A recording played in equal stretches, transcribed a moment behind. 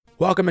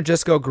Welcome to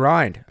Just Go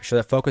Grind, a show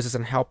that focuses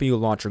on helping you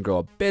launch and grow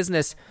a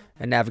business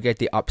and navigate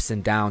the ups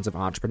and downs of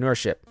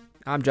entrepreneurship.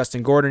 I'm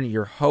Justin Gordon,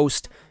 your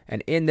host,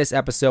 and in this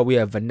episode we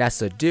have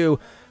Vanessa Du,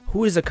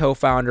 who is a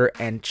co-founder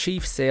and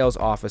chief sales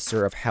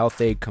officer of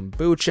Health-Ade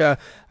Kombucha,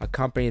 a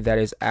company that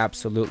is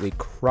absolutely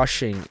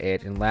crushing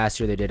it. And last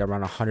year they did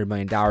around $100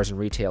 million in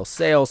retail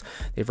sales.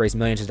 They've raised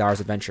millions of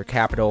dollars of venture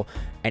capital.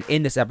 And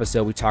in this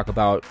episode, we talk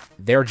about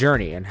their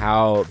journey and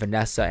how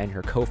Vanessa and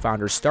her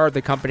co-founders started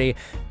the company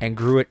and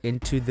grew it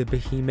into the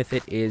behemoth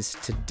it is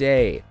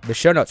today. The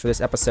show notes for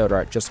this episode are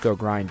at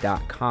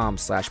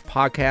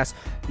justgogrind.com/podcast.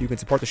 You can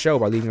support the show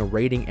by leaving a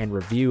rating and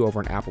review over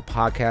on Apple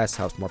Podcasts,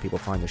 helps more people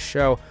find the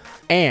show.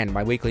 And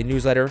my weekly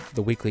newsletter,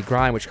 The Weekly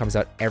Grind, which comes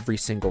out every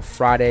single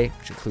Friday,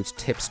 which includes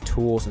tips,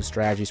 tools, and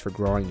strategies for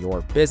growing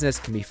your business,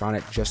 can be found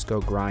at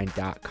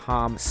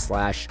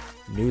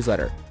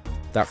justgogrind.com/newsletter.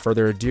 Without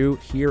further ado,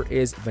 here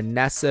is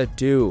Vanessa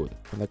Du,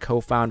 from the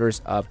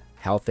co-founders of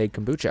Health-Ade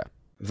Kombucha.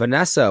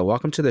 Vanessa,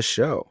 welcome to the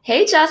show.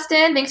 Hey,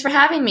 Justin. Thanks for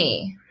having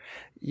me.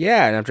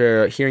 Yeah, and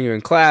after hearing you in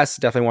class,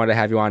 definitely wanted to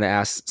have you on to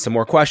ask some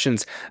more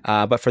questions.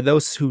 But for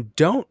those who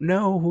don't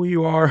know who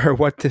you are or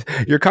what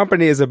your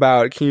company is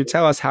about, can you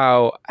tell us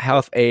how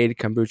Health-Ade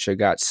Kombucha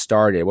got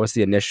started? What's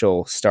the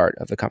initial start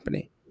of the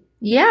company?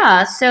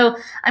 Yeah, so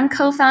I'm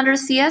co-founder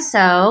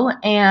CSO,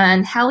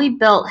 and how we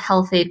built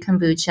Health-Ade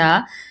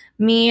Kombucha,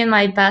 me and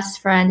my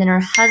best friend and her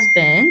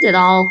husband, it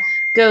all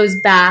goes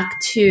back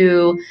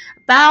to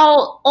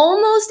about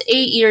almost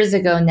 8 years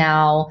ago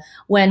now,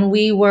 when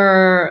we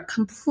were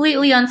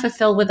completely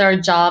unfulfilled with our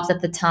jobs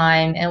at the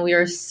time, and we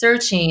were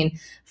searching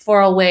for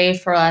a way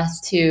for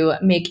us to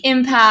make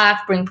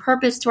impact, bring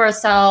purpose to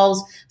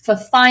ourselves,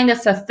 find a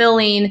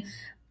fulfilling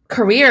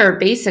career,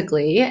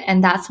 basically.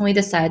 And that's when we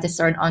decided to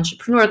start an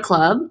entrepreneur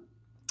club.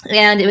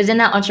 And it was in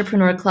that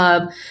entrepreneur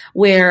club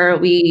where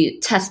we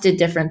tested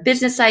different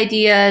business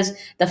ideas,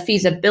 the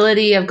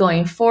feasibility of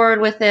going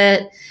forward with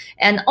it.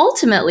 And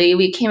ultimately,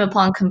 we came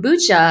upon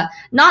kombucha,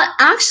 not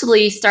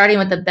actually starting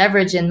with the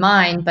beverage in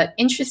mind, but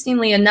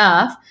interestingly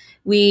enough,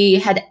 we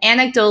had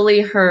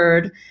anecdotally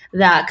heard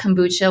that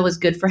kombucha was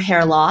good for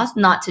hair loss,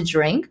 not to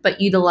drink,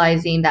 but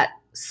utilizing that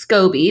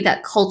SCOBY,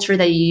 that culture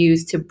that you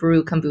use to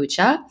brew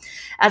kombucha,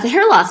 as a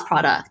hair loss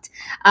product.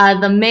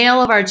 The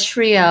male of our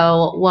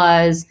trio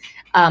was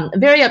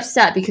very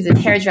upset because his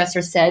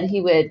hairdresser said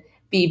he would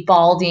be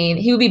balding.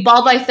 He would be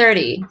bald by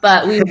 30,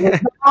 but we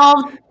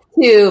resolved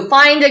to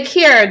find a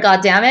cure,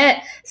 goddammit.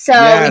 So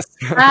Yes.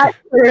 we sat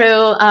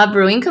through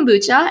brewing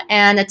kombucha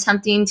and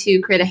attempting to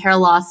create a hair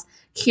loss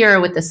cure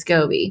with the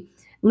SCOBY.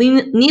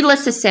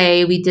 Needless to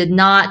say, we did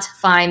not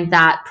find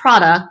that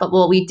product, but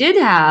what we did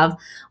have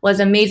was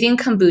amazing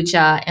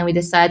kombucha, and we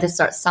decided to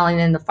start selling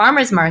it in the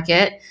farmer's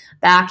market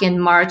back in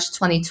March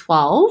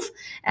 2012,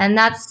 and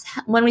that's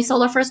when we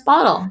sold our first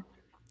bottle.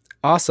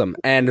 Awesome.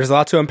 And there's a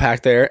lot to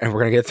unpack there, and we're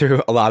going to get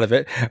through a lot of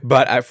it.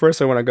 But at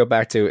first, I want to go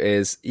back to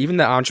is even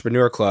the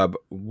Entrepreneur Club,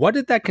 what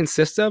did that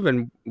consist of,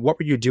 and what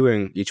were you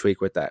doing each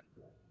week with that?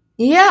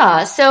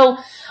 Yeah. So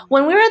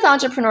when we were at the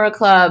Entrepreneur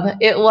Club,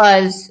 it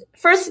was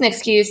first an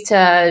excuse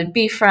to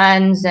be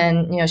friends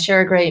and,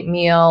 share a great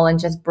meal and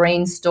just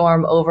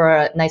brainstorm over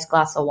a nice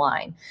glass of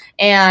wine.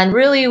 And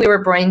really, we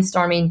were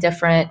brainstorming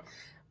different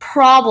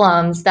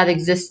problems that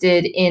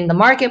existed in the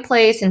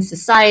marketplace and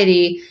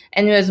society.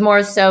 And it was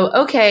more so,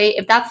 okay,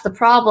 if that's the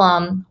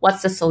problem,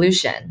 what's the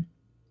solution?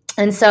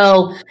 And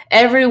so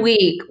every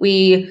week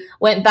we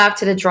went back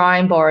to the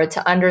drawing board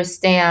to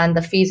understand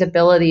the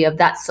feasibility of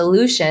that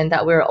solution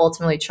that we were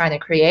ultimately trying to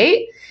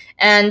create.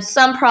 And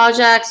some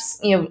projects,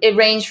 it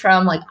ranged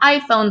from like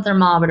iPhone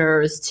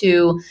thermometers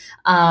to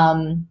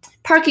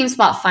parking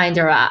spot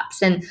finder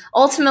apps. And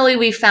ultimately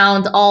we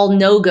found all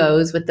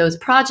no-goes with those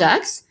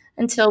projects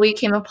until we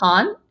came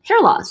upon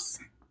hair loss.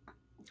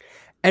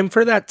 And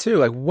for that too,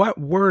 like what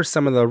were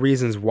some of the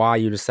reasons why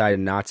you decided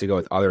not to go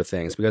with other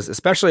things? Because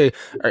especially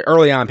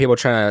early on, people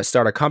trying to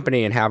start a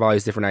company and have all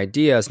these different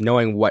ideas,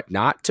 knowing what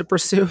not to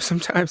pursue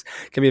sometimes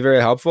can be very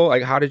helpful.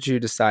 Like how did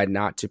you decide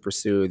not to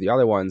pursue the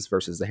other ones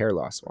versus the hair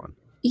loss one?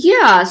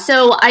 Yeah,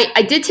 so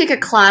I did take a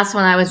class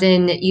when I was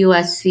in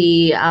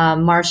USC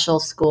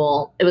Marshall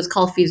School. It was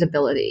called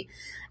feasibility.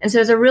 And so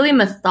it's a really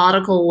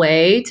methodical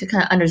way to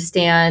kind of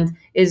understand,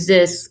 is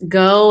this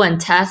go and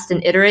test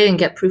and iterate and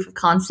get proof of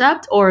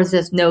concept, or is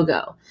this no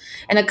go?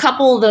 And a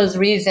couple of those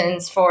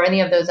reasons for any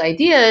of those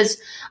ideas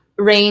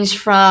range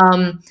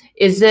from,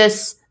 is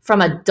this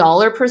from a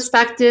dollar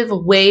perspective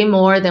way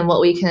more than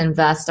what we can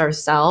invest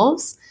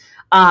ourselves?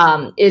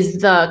 Is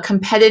the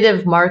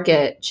competitive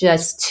market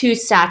just too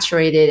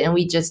saturated and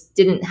we just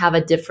didn't have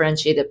a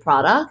differentiated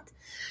product?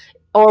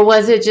 Or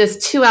was it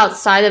just too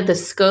outside of the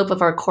scope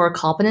of our core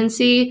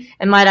competency?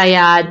 And might I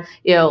add,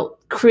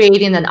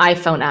 creating an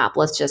iPhone app,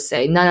 let's just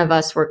say. None of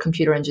us were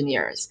computer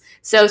engineers.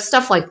 So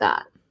stuff like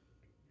that.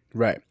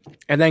 Right.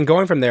 And then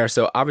going from there,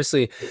 so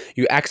obviously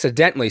you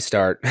accidentally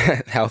start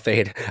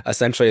Health-Ade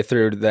essentially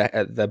through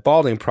the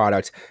balding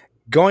product,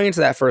 going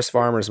into that first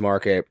farmer's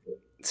market,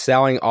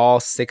 selling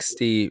all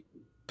 60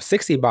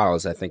 60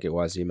 bottles, I think it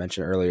was, you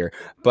mentioned earlier.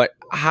 But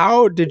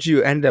how did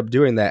you end up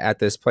doing that at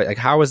this place? Like,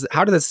 how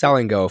did the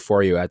selling go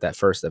for you at that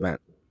first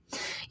event?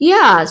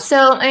 Yeah.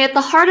 So at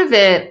the heart of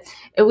it,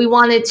 we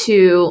wanted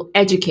to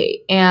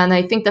educate. And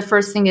I think the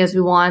first thing is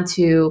we wanted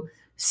to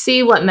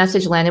see what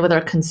message landed with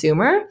our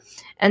consumer.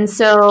 And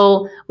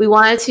so we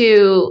wanted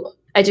to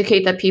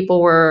educate that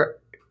people were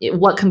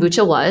what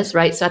kombucha was,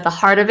 right? So at the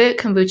heart of it,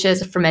 kombucha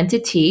is a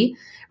fermented tea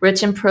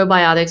rich in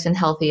probiotics and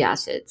healthy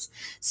acids.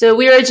 So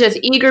we were just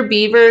eager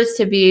beavers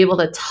to be able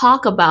to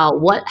talk about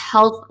what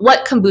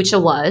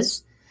kombucha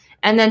was,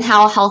 and then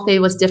how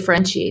Health-Ade was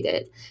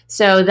differentiated.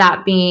 So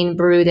that being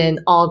brewed in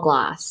all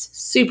glass,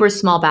 super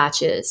small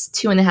batches,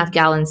 2.5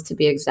 gallons to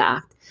be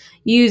exact,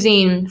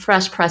 using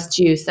fresh pressed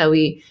juice that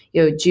we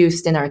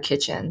juiced in our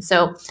kitchen.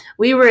 So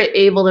we were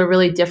able to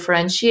really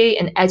differentiate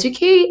and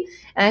educate.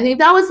 And I think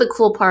that was the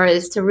cool part,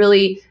 is to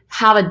really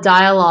have a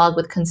dialogue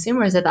with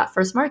consumers at that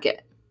first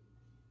market.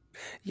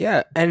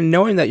 Yeah, and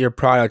knowing that your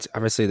product,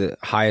 obviously the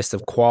highest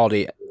of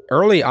quality,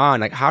 early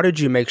on, like how did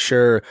you make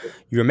sure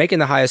you were making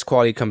the highest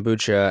quality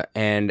kombucha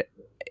and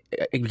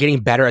getting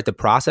better at the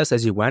process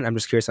as you went? I'm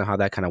just curious on how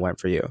that kind of went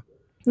for you.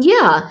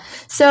 Yeah.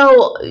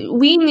 So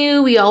we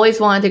knew we always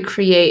wanted to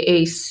create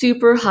a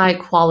super high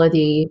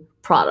quality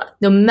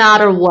product, no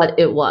matter what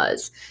it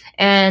was.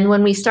 And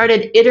when we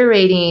started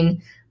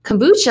iterating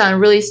kombucha and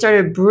really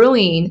started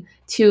brewing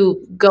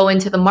to go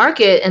into the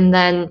market, and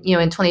then,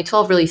 in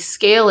 2012, really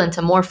scale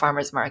into more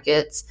farmers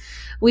markets,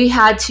 we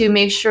had to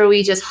make sure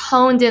we just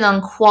honed in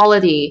on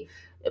quality,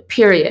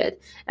 period.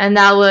 And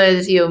that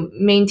was,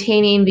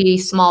 maintaining the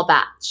small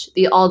batch,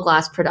 the all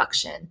glass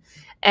production,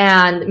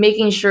 and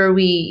making sure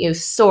we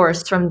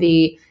sourced from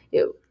the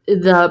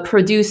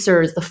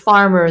producers, the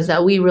farmers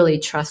that we really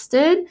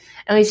trusted.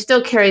 And we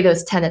still carry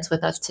those tenets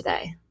with us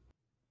today.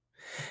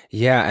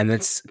 Yeah, and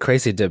it's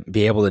crazy to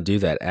be able to do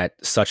that at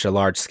such a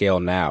large scale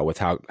now with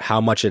how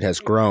much it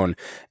has grown.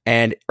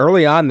 And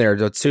early on there,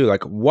 though, too,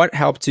 like what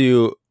helped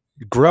you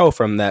grow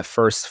from that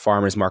first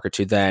farmers market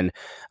to then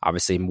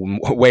obviously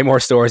way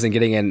more stores and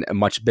getting in a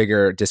much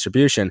bigger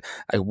distribution?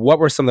 Like, what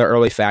were some of the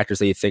early factors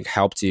that you think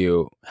help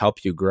you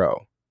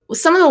grow?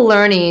 Some of the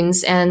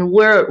learnings and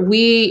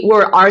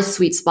where our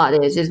sweet spot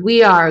is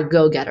we are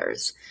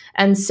go-getters.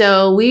 And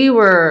so we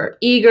were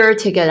eager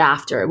to get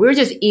after it. We were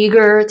just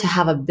eager to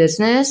have a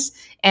business.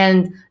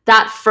 And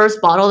that first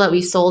bottle that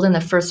we sold in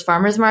the first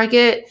farmers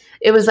market,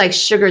 it was like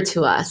sugar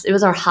to us. It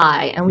was our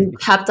high. And we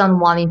kept on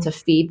wanting to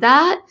feed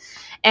that.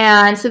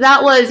 And so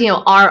that was,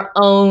 our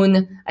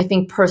own, I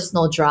think,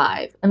 personal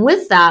drive. And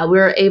with that, we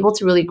were able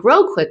to really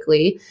grow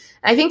quickly.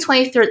 I think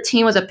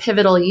 2013 was a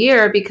pivotal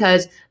year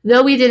because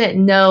though we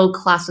didn't know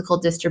classical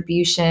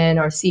distribution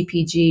or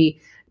CPG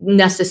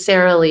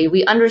necessarily,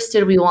 we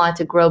understood we wanted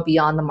to grow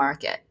beyond the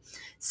market.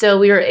 So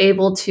we were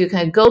able to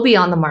kind of go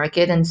beyond the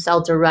market and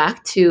sell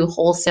direct to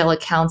wholesale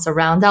accounts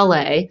around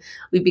LA.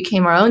 We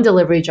became our own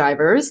delivery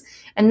drivers.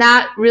 And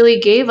that really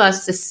gave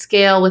us the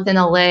scale within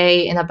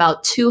LA in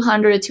about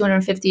 200,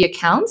 250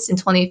 accounts in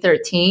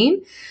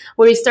 2013,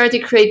 where we started to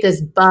create this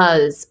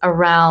buzz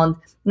around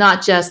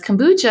not just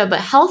kombucha, but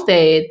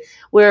Health-Ade,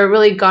 where it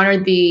really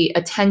garnered the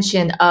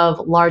attention of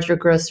larger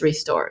grocery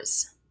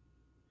stores.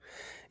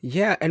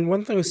 Yeah, and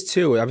one thing was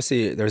too,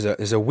 obviously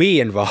there's a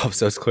we involved,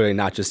 so it's clearly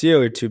not just you,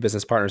 your two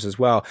business partners as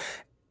well.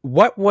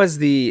 What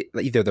was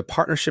either the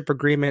partnership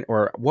agreement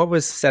or what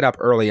was set up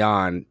early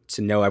on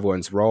to know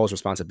everyone's roles,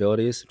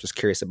 responsibilities? Just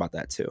curious about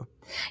that too.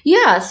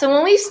 Yeah, so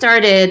when we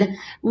started,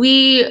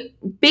 we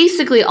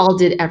basically all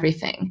did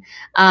everything.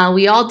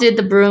 We all did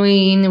the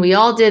brewing, we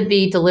all did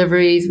the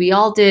deliveries, we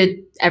all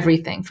did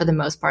everything for the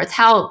most part. It's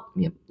how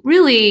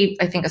really,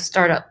 I think, a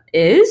startup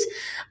is.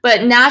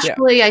 But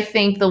naturally, yeah. I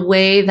think the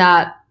way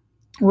that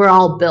we're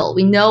all built,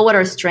 we know what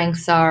our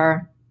strengths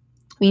are.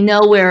 We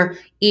know where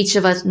each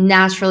of us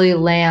naturally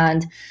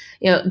land.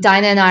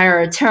 Dinah and I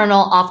are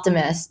eternal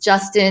optimists.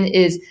 Justin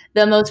is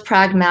the most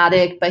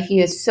pragmatic, but he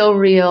is so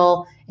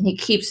real and he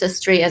keeps us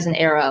straight as an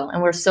arrow.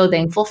 And we're so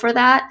thankful for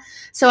that.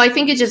 So I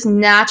think it just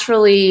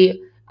naturally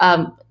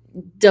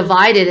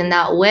divided in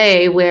that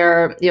way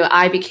where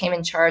I became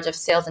in charge of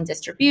sales and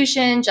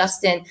distribution.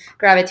 Justin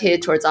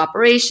gravitated towards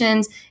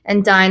operations,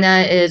 and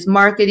Dinah is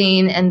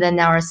marketing, and then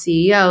now our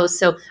CEO.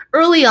 So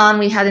early on,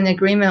 we had an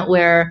agreement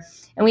where,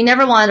 and we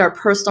never wanted our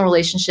personal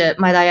relationship,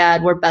 might I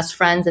add, we're best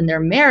friends and they're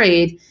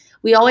married.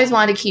 We always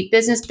wanted to keep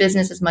business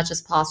as much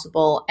as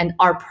possible and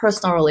our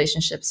personal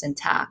relationships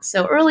intact.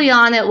 So early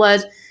on, it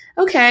was,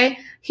 okay,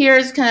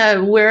 here's kind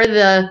of where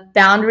the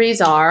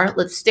boundaries are.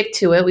 Let's stick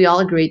to it. We all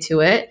agreed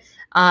to it.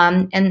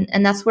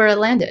 And that's where it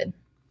landed.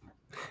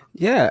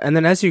 Yeah. And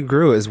then as you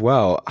grew as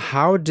well,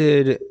 how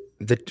did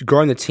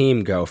growing the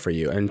team go for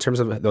you in terms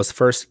of those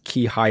first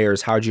key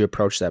hires? How did you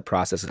approach that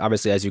process?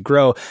 Obviously, as you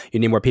grow, you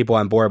need more people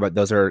on board, but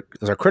those are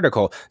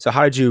critical. So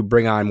how did you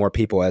bring on more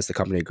people as the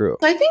company grew?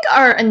 So I think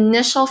our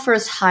initial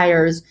first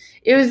hires,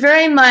 it was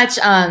very much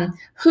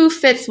who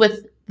fits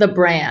with the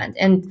brand.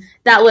 And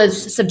that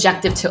was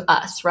subjective to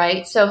us,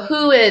 right? So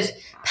who is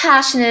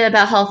passionate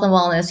about health and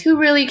wellness? Who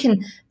really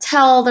can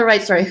tell the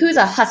right story? Who's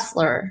a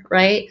hustler,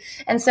 right?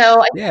 And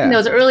so I think in Yeah.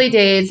 those early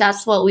days,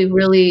 that's what we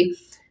really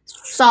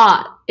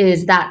sought,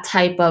 is that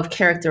type of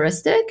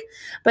characteristic.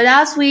 But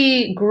as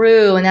we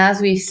grew and as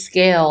we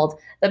scaled,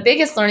 the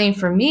biggest learning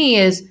for me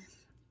is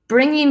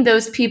bringing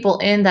those people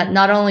in that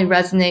not only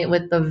resonate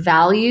with the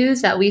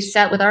values that we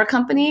set with our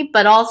company,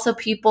 but also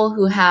people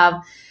who have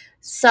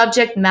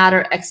subject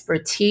matter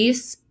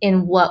expertise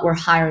in what we're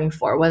hiring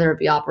for, whether it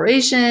be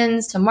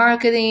operations to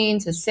marketing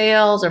to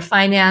sales or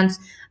finance.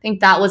 I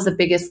think that was the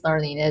biggest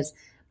learning, is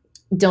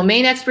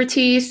domain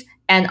expertise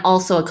and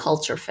also a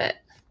culture fit.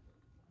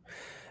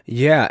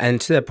 Yeah, and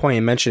to that point,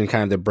 you mentioned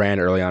kind of the brand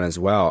early on as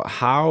well.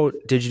 How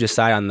did you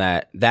decide on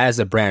that as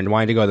a brand,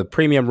 wanting to go the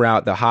premium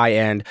route, the high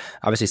end,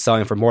 obviously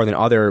selling for more than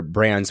other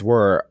brands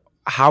were?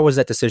 How was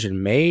that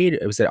decision made?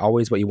 Was that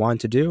always what you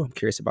wanted to do? I'm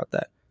curious about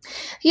that.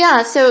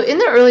 Yeah, so in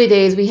the early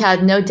days, we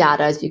had no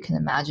data, as you can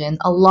imagine.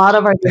 A lot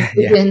of our Yeah.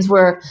 decisions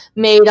were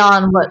made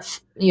on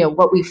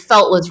what we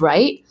felt was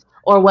right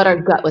or what our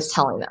gut was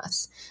telling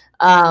us.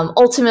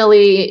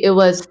 Ultimately, it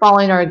was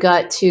following our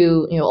gut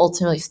to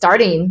ultimately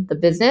starting the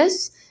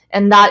business,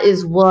 and that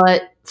is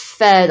what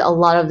fed a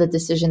lot of the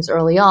decisions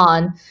early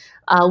on.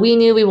 We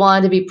knew we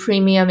wanted to be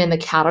premium in the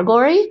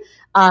category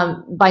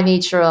by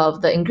nature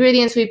of the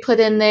ingredients we put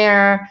in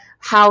there,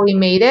 how we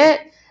made it,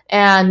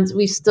 and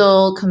we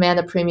still command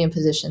a premium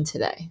position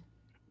today.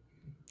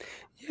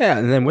 Yeah,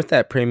 and then with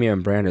that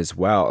premium brand as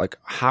well, like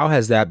how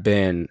has that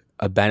been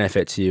a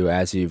benefit to you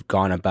as you've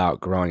gone about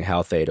growing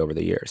Health Aid over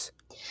the years?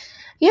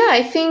 Yeah,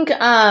 I think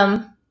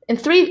in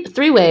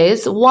three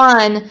ways.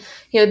 One,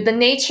 the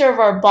nature of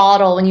our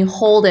bottle when you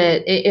hold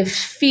it,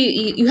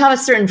 you have a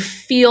certain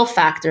feel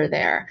factor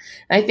there.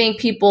 I think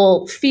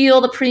people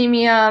feel the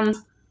premium.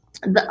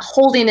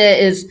 Holding it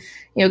is,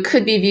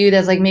 could be viewed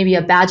as like maybe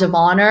a badge of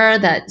honor,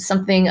 that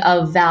something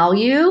of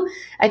value.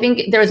 I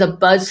think there's a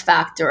buzz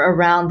factor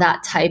around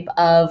that type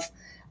of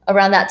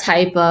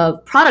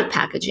product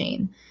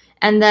packaging.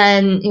 And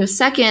then,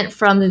 second,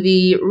 from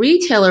the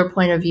retailer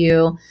point of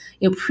view,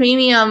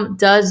 premium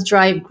does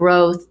drive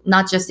growth,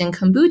 not just in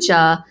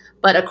kombucha,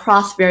 but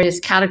across various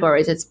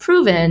categories. It's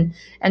proven.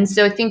 And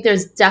so I think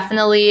there's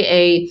definitely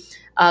a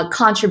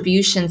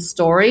contribution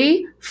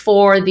story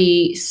for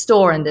the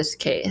store in this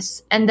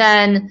case. And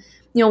then,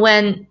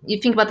 when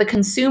you think about the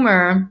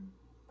consumer,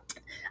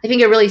 I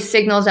think it really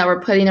signals that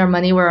we're putting our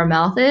money where our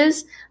mouth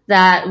is,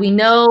 that we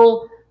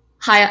know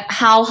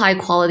how high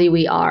quality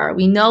we are.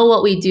 We know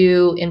what we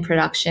do in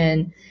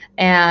production,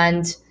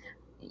 and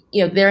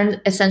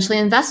they're essentially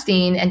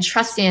investing and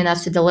trusting in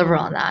us to deliver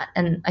on that.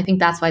 And I think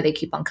that's why they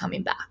keep on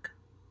coming back.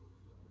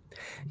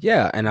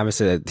 Yeah, and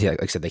obviously,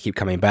 like I said, they keep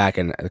coming back,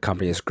 and the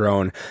company has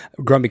grown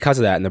because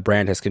of that, and the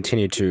brand has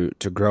continued to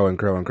grow and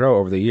grow and grow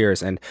over the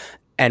years. And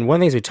one of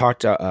the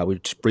things we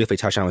just briefly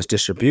touched on was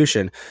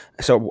distribution.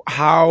 So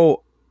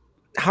how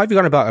have you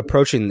gone about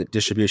approaching the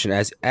distribution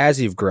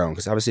as you've grown?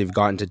 Because obviously you've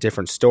gotten to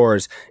different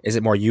stores. Is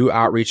it more you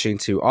outreaching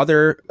to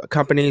other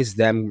companies,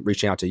 them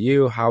reaching out to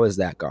you? How has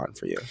that gone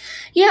for you?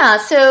 Yeah,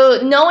 so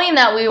knowing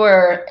that we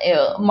were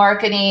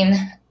marketing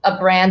a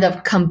brand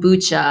of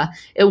kombucha,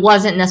 it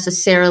wasn't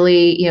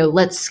necessarily,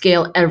 let's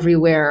scale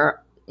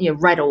everywhere,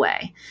 right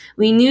away.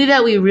 We knew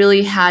that we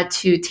really had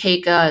to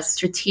take a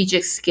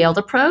strategic scaled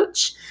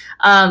approach.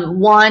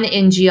 One,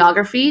 in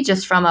geography,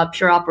 just from a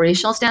pure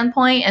operational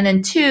standpoint, and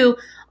then two,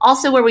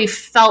 also where we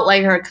felt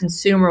like our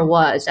consumer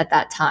was at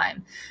that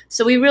time.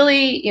 So we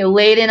really,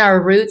 laid in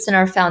our roots and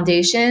our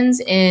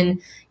foundations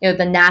in,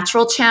 the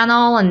natural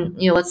channel and,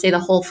 let's say the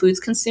Whole Foods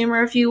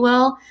consumer, if you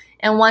will.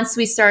 And once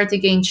we started to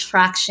gain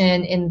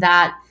traction in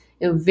that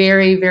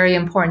very, very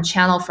important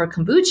channel for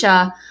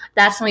kombucha,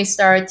 that's when we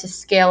started to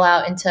scale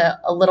out into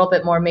a little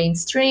bit more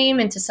mainstream,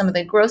 into some of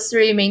the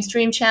grocery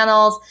mainstream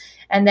channels,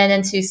 and then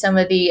into some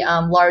of the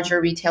larger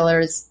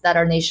retailers that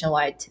are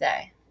nationwide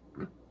today.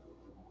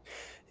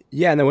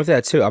 Yeah, and then with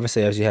that too,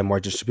 obviously, as you have more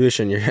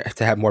distribution, you have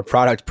to have more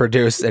product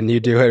produced, and you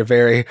do it a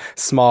very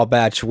small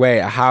batch way.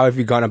 How have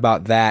you gone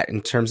about that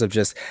in terms of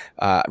just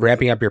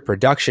ramping up your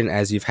production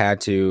as you've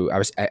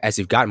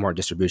gotten more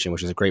distribution,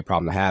 which is a great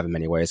problem to have in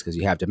many ways because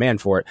you have demand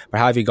for it. But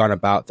how have you gone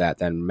about that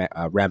then,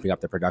 ramping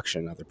up the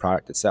production of the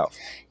product itself?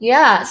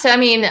 Yeah, so I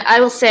mean, I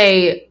will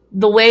say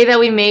the way that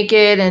we make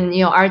it, and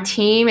our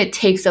team, it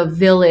takes a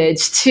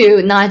village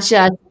to not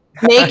just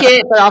make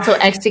it, but also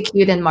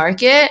execute and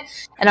market.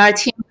 And our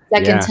team is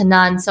second to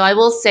none. So I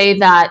will say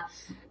that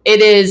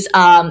it is,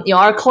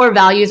 our core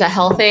values at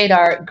Health Aid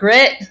are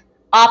grit,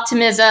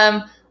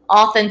 optimism,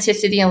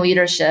 authenticity, and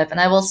leadership. And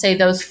I will say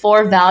those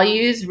four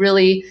values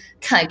really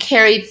kind of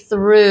carried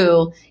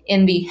through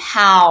in the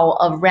how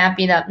of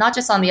ramping up, not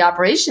just on the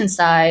operations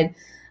side,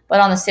 but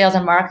on the sales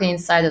and marketing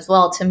side as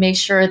well, to make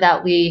sure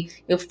that we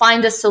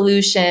find a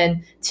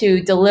solution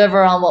to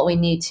deliver on what we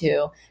need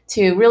to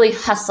really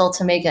hustle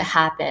to make it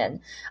happen.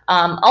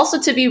 Also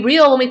to be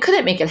real when we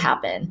couldn't make it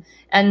happen.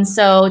 And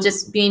so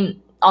just being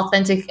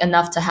authentic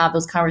enough to have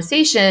those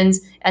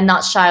conversations and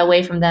not shy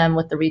away from them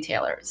with the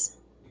retailers.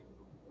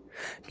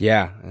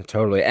 Yeah,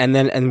 totally.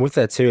 And with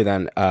that too,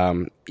 then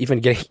even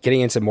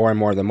getting into more and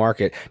more of the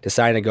market,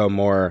 deciding to go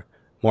more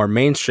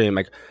mainstream,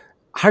 like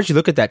how did you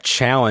look at that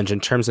challenge in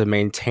terms of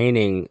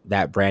maintaining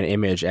that brand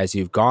image as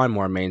you've gone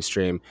more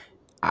mainstream?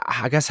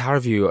 I guess how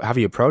have you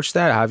approached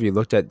that? How have you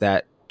looked at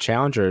that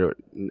challenge? Or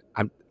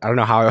I don't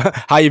know how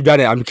how you've done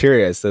it. I'm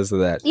curious as to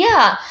that.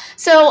 Yeah.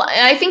 So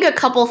I think a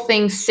couple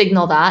things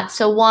signal that.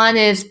 So one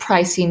is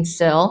pricing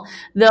still.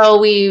 Though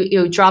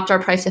we dropped our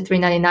price to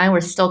 $3.99,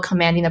 we're still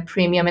commanding a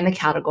premium in the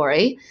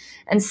category.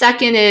 And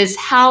second is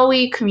how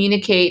we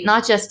communicate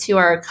not just to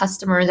our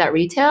customers at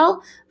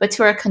retail, but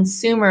to our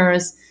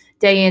consumers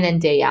day in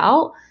and day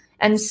out.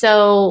 And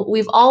so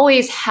we've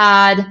always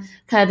had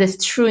kind of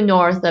this true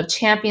north of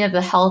champion of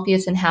the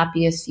healthiest and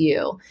happiest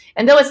you.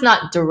 And though it's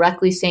not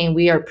directly saying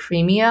we are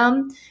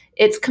premium,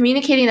 it's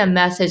communicating a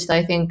message that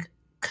I think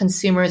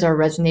consumers are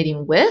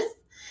resonating with.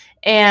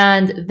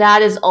 And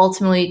that is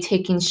ultimately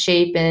taking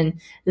shape in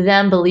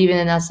them believing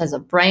in us as a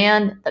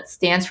brand that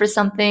stands for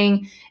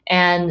something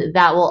and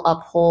that will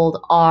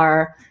uphold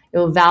our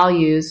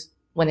values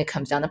when it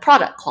comes down to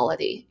product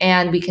quality.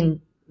 And we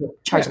can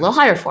charge a Yeah. little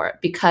higher for it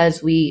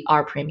because we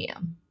are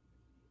premium.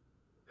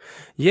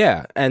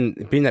 Yeah,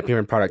 and being that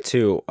premium product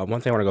too,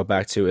 one thing I want to go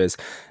back to is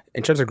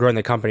in terms of growing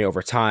the company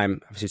over time.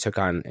 Obviously, you took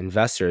on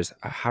investors.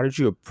 How did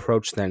you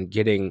approach then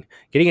getting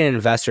an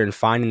investor and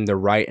finding the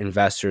right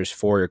investors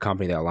for your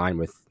company that align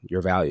with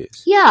your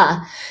values?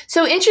 Yeah.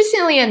 So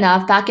interestingly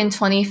enough, back in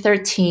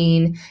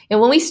 2013, and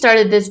when we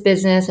started this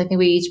business, I think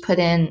we each put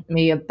in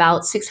maybe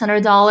about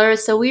 $600.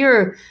 So we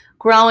were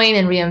growing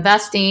and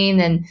reinvesting,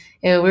 and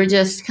we were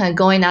just kind of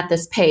going at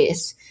this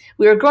pace.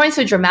 We were growing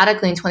so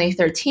dramatically in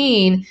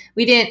 2013,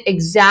 we didn't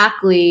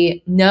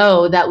exactly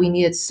know that we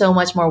needed so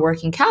much more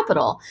working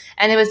capital.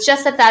 And it was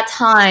just at that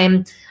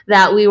time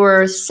that we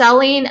were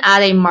selling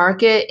at a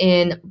market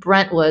in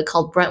Brentwood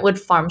called Brentwood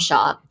Farm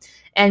Shop.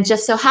 And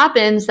just so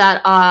happens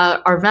that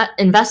our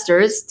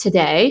investors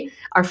today,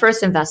 our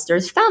first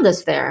investors, found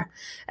us there.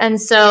 And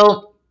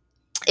so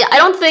yeah, I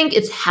don't think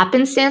it's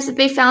happenstance that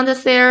they found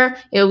us there.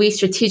 We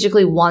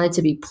strategically wanted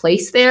to be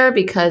placed there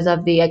because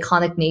of the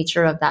iconic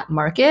nature of that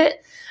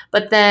market.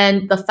 But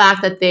then the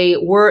fact that they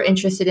were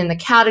interested in the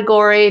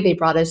category, they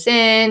brought us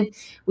in.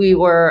 We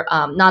were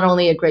not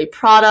only a great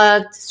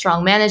product,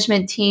 strong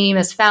management team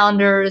as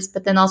founders,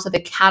 but then also the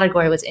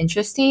category was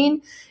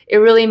interesting. It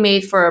really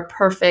made for a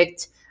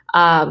perfect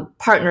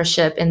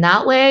partnership in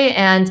that way.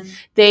 And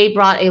they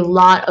brought a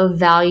lot of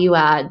value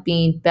add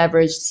being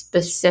beverage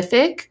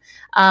specific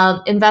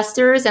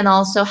investors and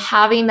also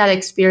having that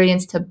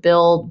experience to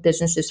build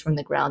businesses from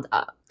the ground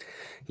up.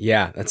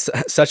 Yeah, that's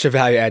such a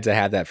value add to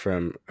have that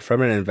from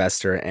an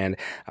investor, and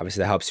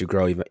obviously that helps you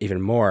grow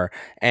even more.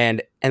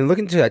 And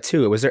looking to that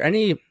too, was there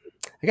any,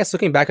 I guess,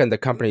 looking back on the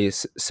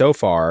companies so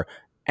far,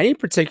 any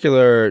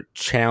particular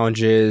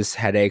challenges,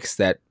 headaches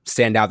that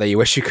stand out that you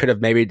wish you could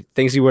have, maybe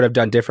things you would have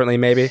done differently,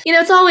 maybe?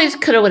 It's always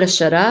coulda, woulda,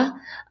 shoulda.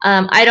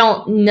 I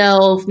don't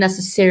know if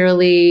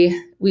necessarily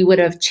we would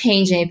have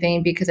changed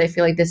anything because I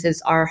feel like this is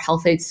our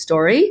Health Aid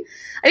story.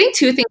 I think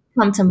two things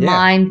come to Yeah,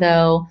 mind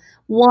though.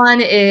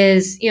 One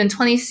is, in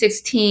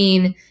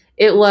 2016,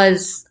 it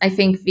was, I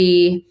think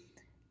it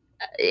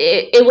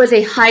was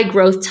a high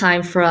growth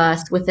time for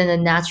us within the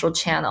natural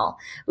channel.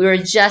 We were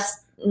just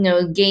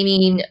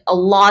gaining a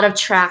lot of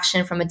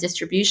traction from a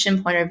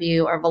distribution point of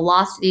view. Our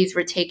velocities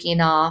were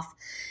taking off.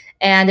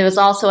 And it was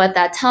also at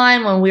that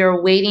time when we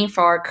were waiting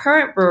for our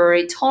current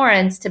brewery,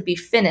 Torrance, to be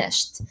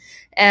finished.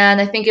 And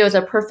I think it was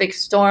a perfect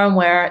storm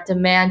where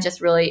demand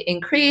just really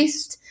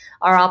increased.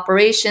 Our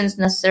operations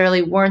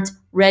necessarily weren't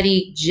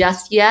ready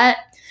just yet.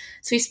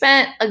 So we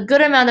spent a good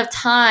amount of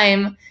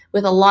time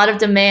with a lot of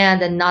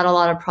demand and not a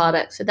lot of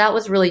product. So that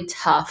was really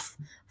tough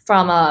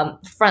from a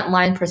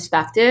frontline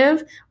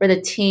perspective, where the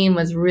team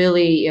was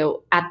really,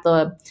 at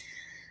the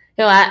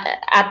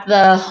at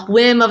the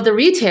whim of the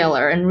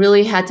retailer and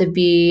really had to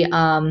be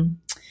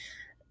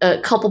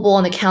culpable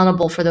and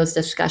accountable for those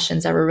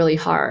discussions that were really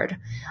hard.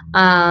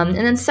 And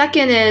then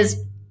second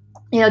is,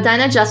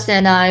 Dinah, Justin,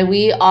 and I,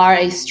 we are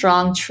a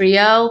strong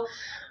trio,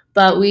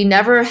 but we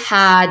never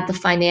had the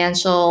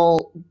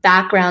financial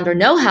background or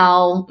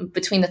know-how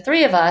between the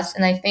three of us.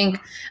 And I think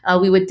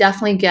we would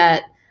definitely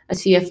get a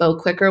CFO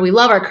quicker. We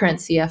love our current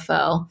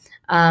CFO,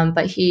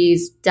 but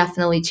he's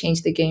definitely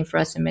changed the game for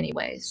us in many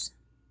ways.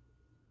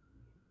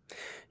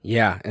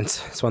 yeah, and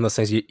it's one of those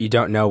things you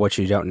don't know what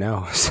you don't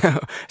know. So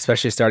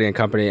especially starting a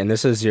company, and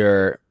this is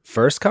your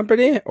first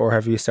company, or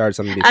have you started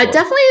something before?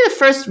 Definitely the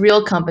first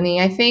real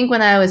company. I think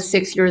when I was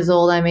 6 years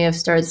old, I may have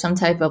started some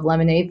type of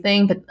lemonade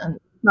thing, but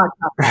not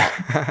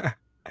that.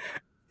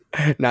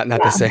 Not the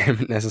Yeah.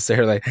 same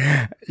necessarily.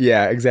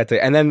 Yeah,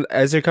 exactly. And then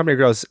as your company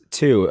grows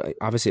too,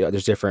 obviously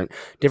there's different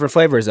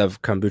flavors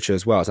of kombucha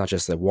as well. It's not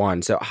just the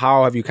one. So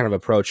how have you kind of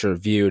approached or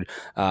viewed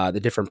the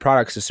different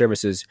products or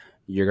services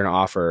you're going to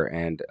offer,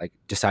 and like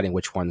deciding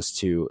which ones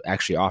to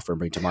actually offer and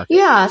bring to market?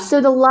 Yeah.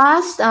 So the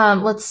last,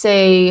 let's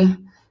say,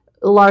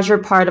 larger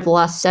part of the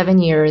last 7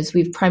 years,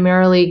 we've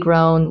primarily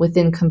grown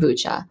within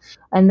kombucha,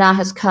 and that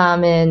has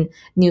come in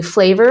new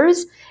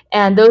flavors.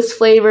 And those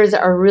flavors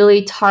are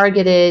really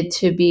targeted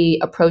to be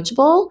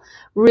approachable,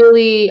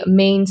 really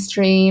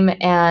mainstream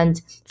and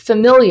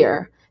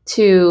familiar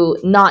to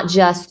not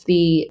just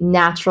the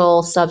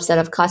natural subset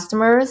of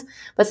customers,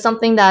 but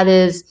something that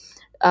is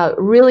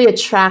really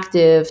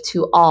attractive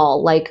to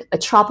all, like a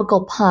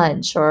tropical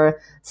punch or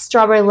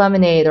strawberry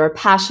lemonade or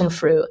passion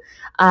fruit.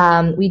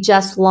 We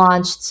just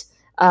launched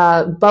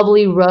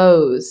bubbly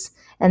rose,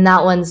 and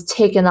that one's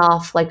taken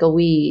off like a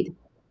weed.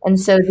 And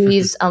so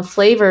these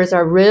flavors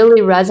are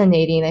really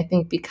resonating, I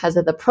think, because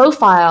of the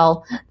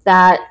profile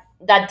that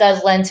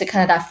does lend to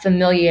kind of that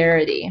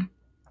familiarity.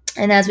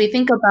 And as we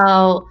think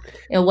about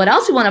what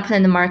else we want to put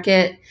in the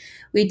market,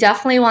 we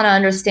definitely want to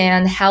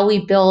understand how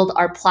we build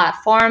our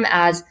platform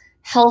as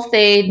Health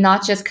Aid,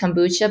 not just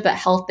kombucha, but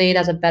Health Aid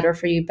as a better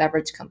for you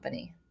beverage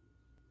company.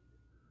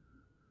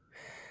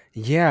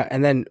 Yeah,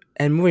 and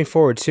moving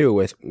forward too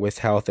with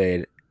Health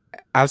Aid,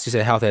 obviously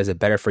say Health Aid is a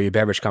better for you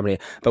beverage company,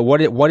 but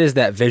what is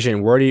that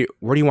vision? Where do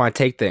you want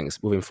to take things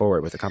moving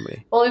forward with the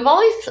company? Well, we've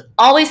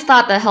always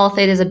thought that Health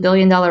Aid is a $1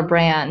 billion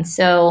brand.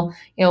 So,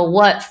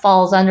 what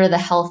falls under the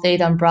Health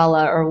Aid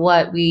umbrella, or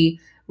what we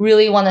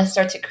really want to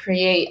start to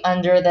create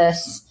under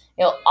this,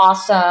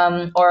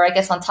 awesome, or I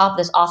guess on top of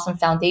this awesome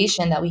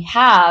foundation that we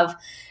have,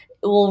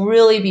 will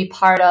really be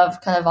part of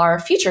kind of our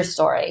future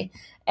story.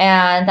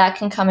 And that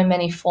can come in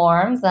many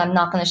forms that I'm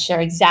not going to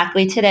share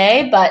exactly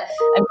today, but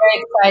I'm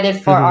very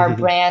excited for our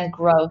brand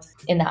growth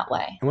in that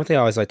way. And one thing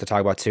I always like to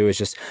talk about too is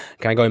just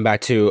kind of going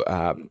back to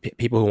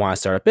people who want to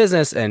start a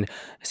business and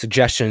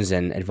suggestions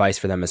and advice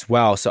for them as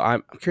well. So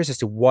I'm curious as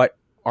to what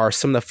are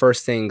some of the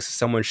first things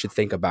someone should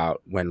think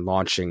about when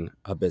launching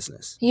a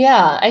business?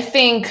 Yeah, I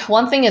think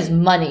one thing is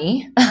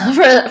money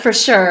for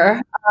sure.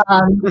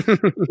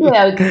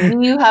 Do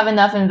you have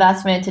enough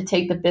investment to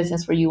take the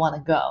business where you want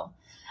to go?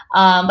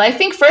 But I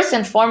think first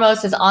and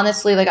foremost is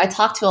honestly, like I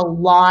talk to a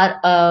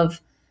lot of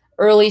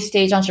early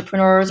stage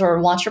entrepreneurs or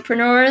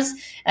entrepreneurs.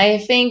 And I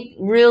think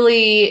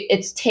really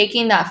it's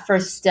taking that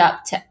first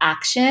step to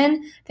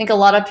action. I think a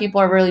lot of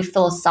people are really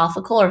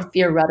philosophical or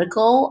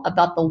theoretical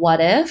about the what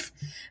if.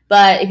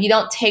 But if you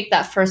don't take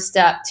that first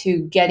step to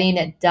getting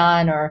it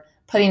done or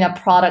putting a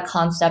product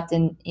concept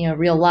in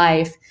real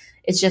life,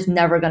 it's just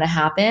never going to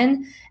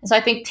happen. And so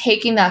I think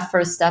taking that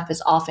first step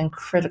is often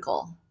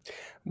critical.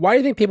 Why do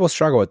you think people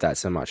struggle with that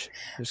so much?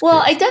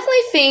 Well, I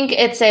definitely think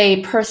it's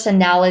a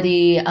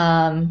personality,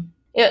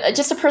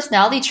 just a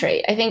personality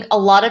trait. I think a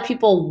lot of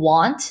people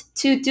want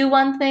to do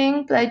one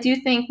thing, but I do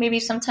think maybe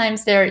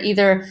sometimes they're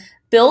either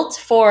built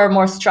for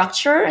more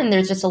structure and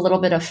there's just a little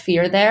bit of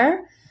fear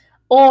there,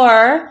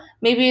 or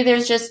maybe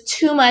there's just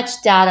too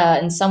much data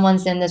and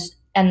someone's in this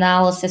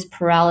analysis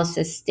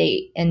paralysis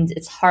state and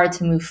it's hard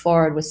to move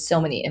forward with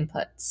so many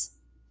inputs.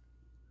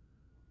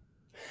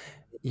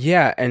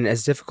 Yeah, and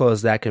as difficult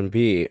as that can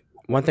be,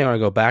 one thing I want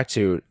to go back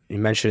to, you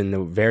mentioned in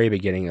the very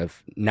beginning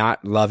of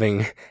not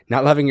loving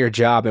your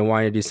job and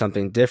wanting to do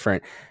something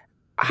different.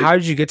 How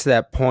did you get to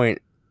that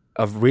point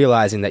of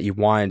realizing that you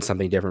wanted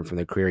something different from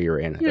the career you were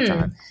in at the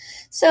time?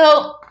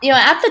 So,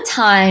 at the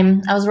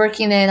time I was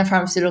working in a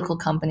pharmaceutical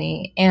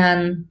company,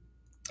 and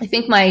I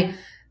think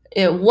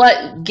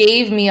what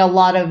gave me a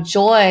lot of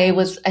joy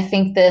was, I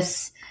think,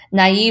 this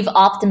naive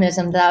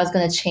optimism that I was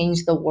going to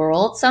change the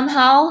world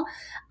somehow.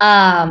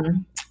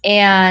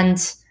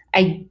 And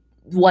I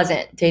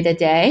wasn't day to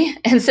day.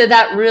 And so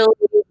that really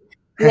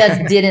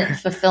just didn't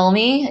fulfill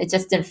me. It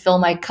just didn't fill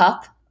my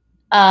cup,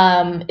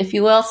 if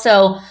you will.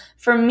 So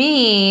for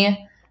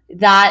me,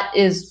 that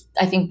is,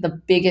 I think, the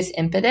biggest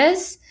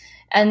impetus.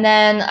 And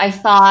then I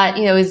thought,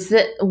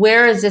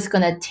 where is this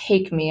going to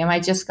take me? Am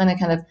I just going to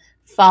kind of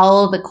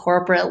follow the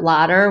corporate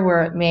ladder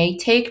where it may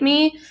take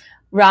me?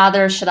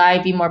 Rather, should I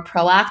be more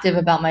proactive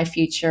about my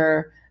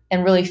future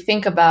and really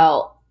think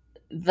about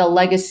the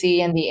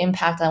legacy and the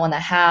impact I want to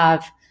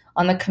have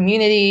on the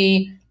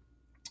community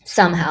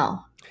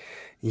somehow?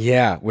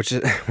 Yeah, which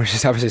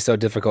is obviously so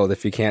difficult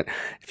if you can't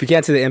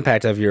see the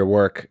impact of your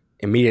work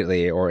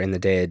immediately or in the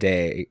day to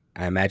day.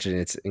 I imagine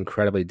it's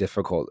incredibly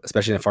difficult,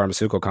 especially in a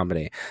pharmaceutical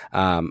company.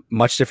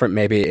 Much different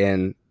maybe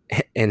in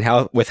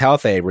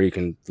Health Aid, where you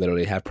can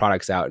literally have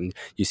products out and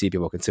you see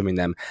people consuming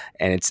them,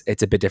 and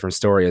it's a bit different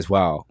story as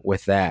well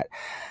with that.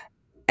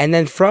 And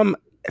then from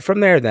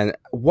there, then,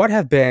 what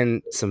have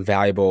been some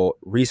valuable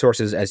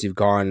resources as you've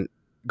gone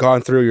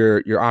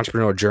through your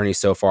entrepreneurial journey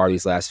so far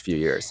these last few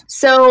years?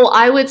 So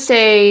I would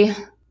say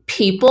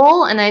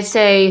people, and I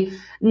say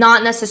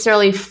not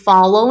necessarily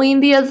following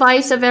the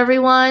advice of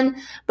everyone,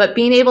 but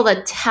being able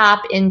to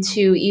tap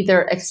into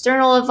either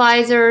external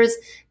advisors,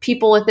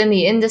 people within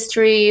the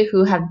industry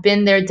who have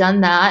been there,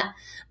 done that,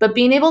 but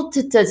being able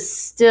to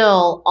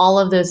distill all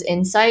of those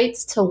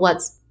insights to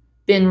what's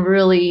been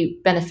really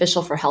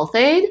beneficial for Health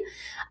Aid.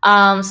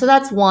 So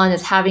that's one,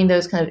 is having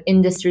those kind of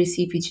industry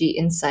CPG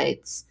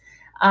insights.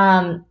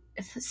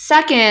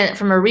 Second,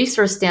 from a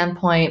resource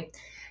standpoint,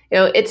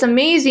 it's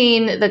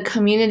amazing the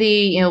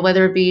community,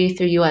 whether it be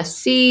through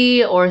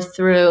USC or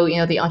through,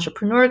 the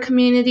entrepreneur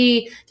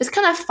community, just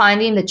kind of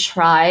finding the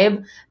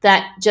tribe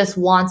that just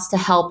wants to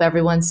help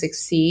everyone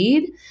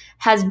succeed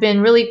has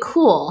been really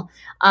cool.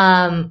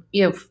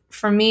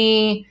 For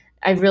me,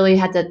 I really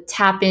had to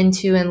tap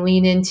into and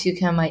lean into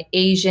kind of my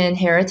Asian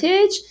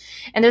heritage.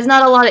 And there's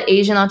not a lot of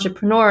Asian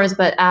entrepreneurs,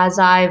 but as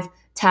I've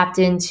tapped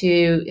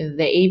into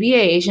the ABA,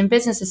 Asian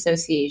Business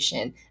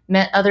Association,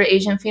 met other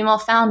Asian female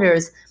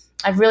founders,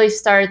 I've really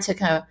started to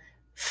kind of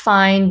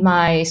find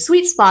my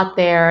sweet spot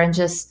there, and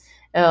just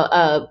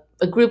a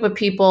group of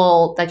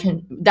people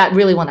that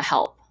really want to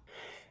help.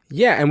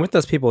 Yeah, and with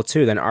those people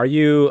too, then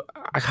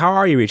how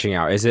are you reaching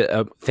out? Is it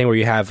a thing where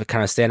you have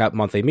kind of stand up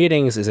monthly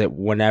meetings? Is it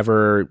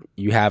whenever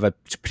you have a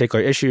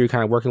particular issue you're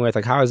kind of working with?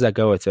 Like, how does that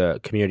go with the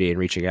community and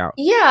reaching out?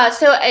 Yeah,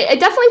 so I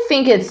definitely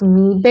think it's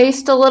need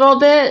based a little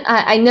bit.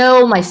 I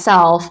know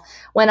myself,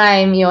 when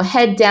I'm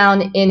head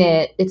down in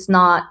it, it's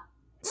not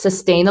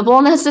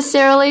sustainable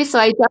necessarily. So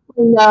I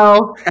definitely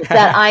know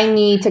that I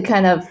need to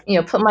kind of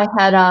put my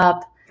head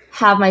up,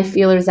 have my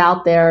feelers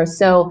out there.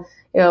 So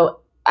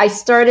I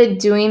started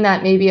doing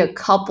that maybe a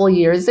couple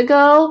years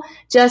ago,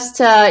 just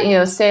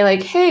to say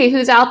like, hey,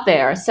 who's out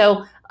there?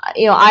 So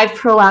I've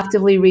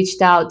proactively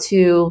reached out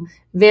to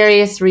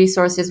various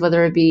resources,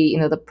 whether it be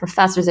the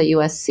professors at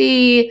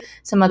USC,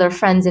 some other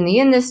friends in the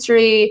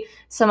industry,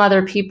 some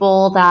other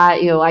people that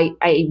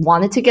I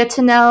wanted to get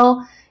to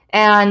know,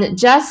 and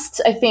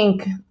just I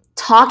think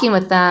talking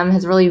with them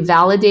has really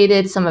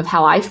validated some of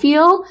how I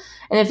feel,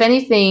 and if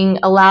anything,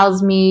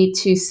 allows me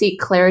to seek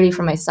clarity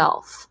for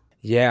myself.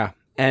 Yeah.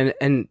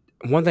 And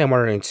one thing I'm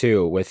wondering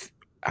too, with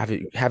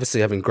obviously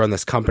having grown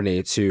this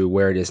company to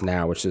where it is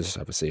now, which is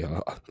obviously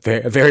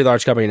a very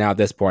large company now at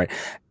this point,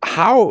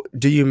 how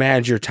do you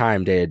manage your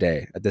time day to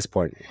day at this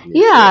point?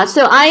 Yeah,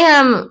 so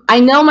I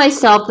know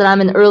myself that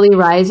I'm an early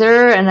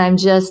riser, and I'm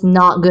just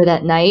not good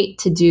at night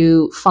to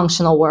do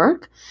functional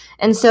work.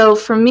 And so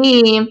for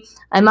me,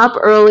 I'm up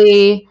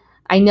early.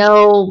 I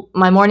know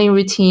my morning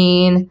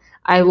routine.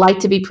 I like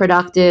to be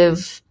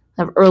productive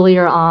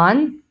earlier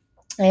on.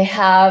 I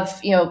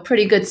have,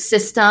 pretty good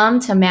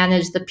system to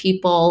manage the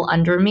people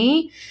under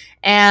me.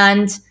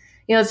 And,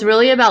 it's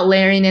really about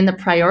layering in the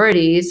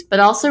priorities,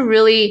 but also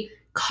really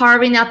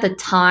carving out the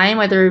time,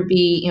 whether it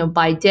be,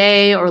 by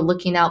day or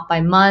looking out by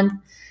month,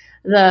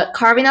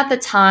 carving out the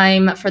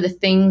time for the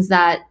things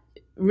that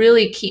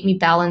really keep me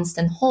balanced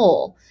and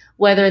whole,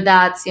 whether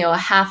that's, a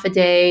half a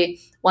day,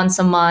 once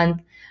a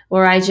month,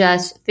 where I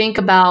just think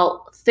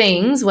about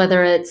things,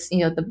 whether it's,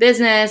 the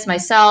business,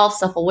 myself,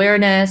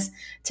 self-awareness,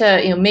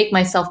 to, make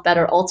myself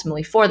better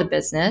ultimately for the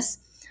business.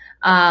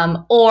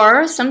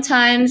 Or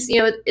sometimes,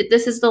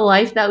 this is the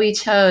life that we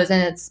chose,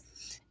 and it's,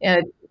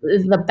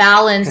 the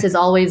balance is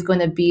always going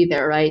to be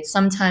there, right?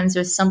 Sometimes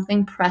there's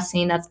something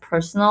pressing that's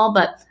personal,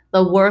 but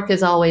the work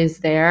is always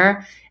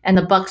there, and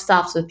the buck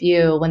stops with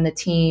you when the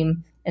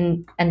team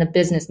and the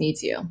business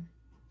needs you.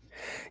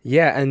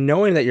 Yeah, and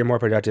knowing that you're more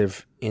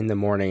productive in the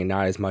morning and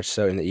not as much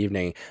so in the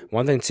evening.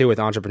 One thing too with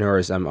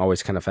entrepreneurs I'm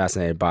always kind of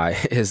fascinated by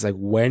is like,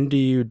 when do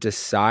you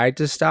decide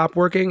to stop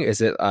working? Is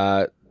it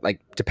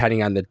like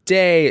depending on the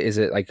day? Is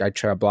it like I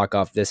try to block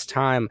off this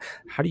time?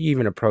 How do you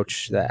even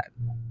approach that?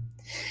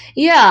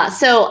 Yeah,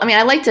 so I mean,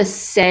 I like to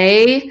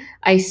say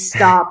I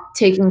stop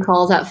taking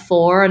calls at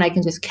 4 and I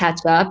can just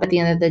catch up at the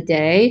end of the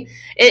day.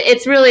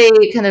 It's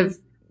really kind of,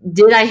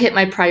 did I hit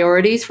my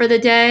priorities for the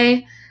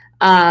day?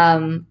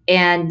 And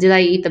did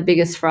I eat the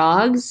biggest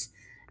frogs?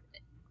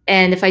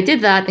 And if I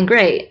did that, then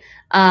great.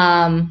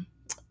 And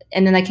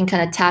then I can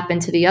kind of tap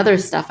into the other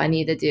stuff I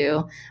need to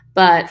do.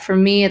 But for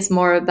me, it's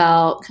more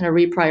about kind of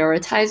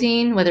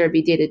reprioritizing, whether it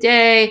be day to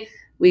day,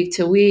 week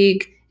to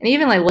week, and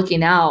even like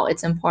looking out.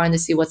 It's important to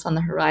see what's on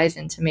the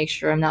horizon to make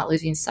sure I'm not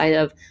losing sight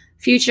of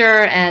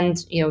future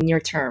and near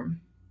term.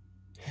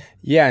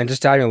 Yeah, and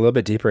just diving a little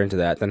bit deeper into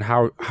that, then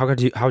how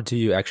do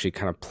you actually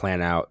kind of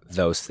plan out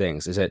those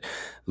things? Is it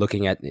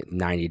looking at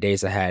 90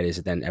 days ahead? Is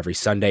it then every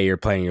Sunday you're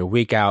planning your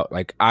week out?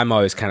 Like, I'm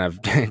always kind of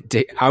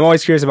I'm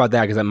always curious about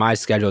that, because my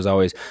schedule is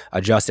always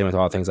adjusting with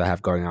all the things I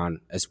have going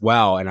on as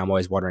well, and I'm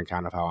always wondering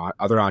kind of how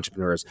other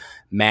entrepreneurs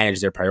manage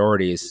their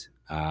priorities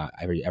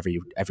every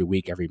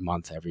week, every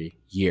month, every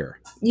year.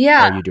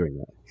 Yeah. How are you doing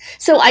that?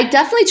 So I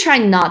definitely try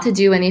not to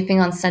do anything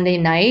on Sunday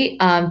night,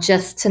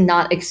 just to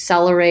not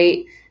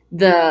accelerate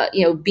the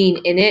being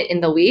in it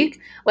in the week.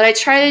 What I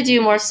try to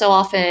do more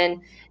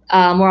often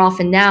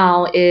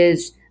now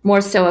is more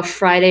so a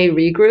Friday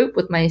regroup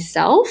with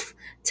myself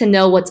to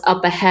know what's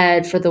up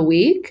ahead for the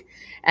week.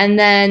 And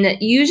then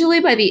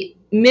usually by the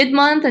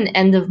mid-month and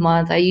end of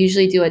month, I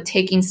usually do a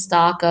taking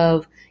stock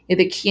of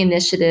the key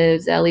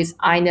initiatives that at least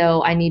I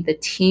know I need the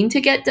team to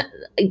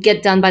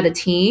get done by the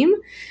team.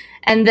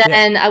 And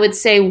then I would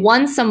say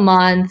once a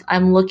month,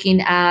 I'm looking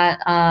at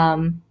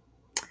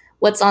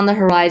what's on the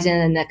horizon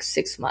in the next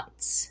 6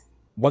 months.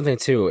 One thing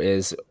too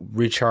is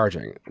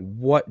recharging.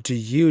 What do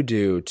you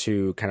do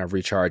to kind of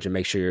recharge and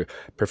make sure you're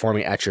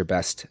performing at your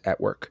best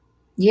at work?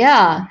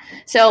 Yeah.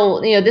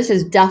 So, this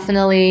is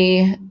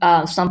definitely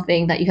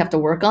something that you have to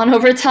work on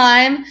over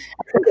time.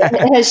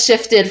 It has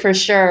shifted for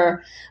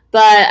sure.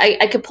 But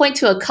I could point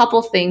to a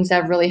couple things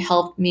that have really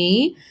helped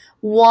me.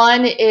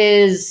 One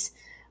is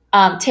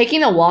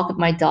Taking a walk with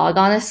my dog,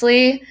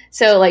 honestly.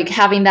 So like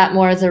having that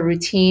more as a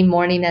routine,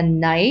 morning and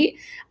night.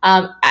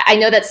 I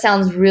know that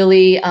sounds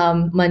really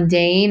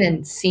mundane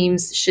and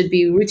seems should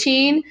be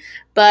routine,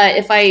 but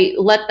if I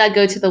let that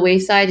go to the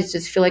wayside, I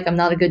just feel like I'm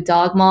not a good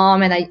dog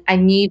mom, and I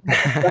need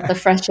a breath of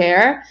fresh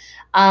air.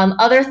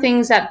 Other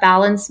things that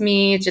balance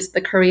me, just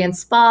the Korean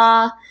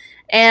spa,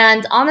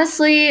 and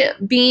honestly,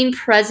 being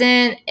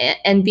present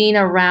and being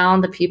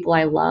around the people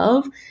I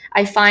love.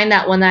 I find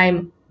that when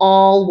I'm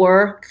all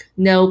work,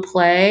 no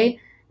play,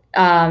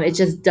 it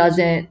just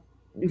doesn't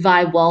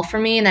vibe well for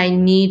me. And I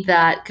need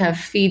that kind of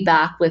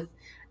feedback with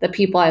the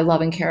people I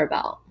love and care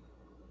about.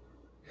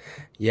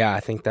 Yeah,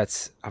 I think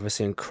that's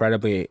obviously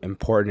incredibly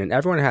important, and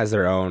everyone has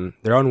their own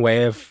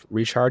way of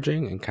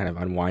recharging and kind of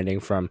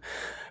unwinding from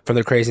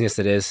the craziness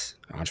that is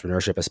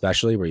entrepreneurship,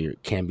 especially where you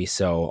can be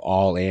so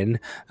all in,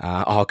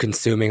 all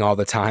consuming all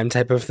the time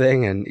type of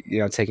thing, and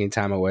taking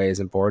time away is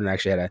important. I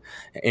actually had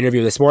an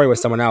interview this morning with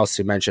someone else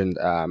who mentioned,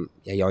 yeah,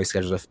 he only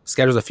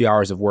schedules a few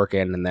hours of work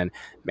in, and then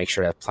make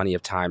sure to have plenty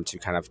of time to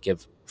kind of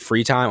give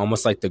free time,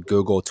 almost like the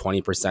Google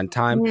 20%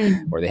 time,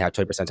 Mm. where they have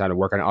 20% time to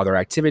work on other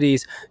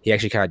activities. He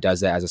actually kind of does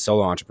that as a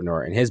solo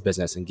entrepreneur in his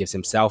business and gives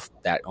himself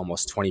that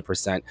almost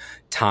 20%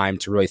 time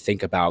to really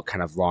think about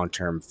kind of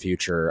long-term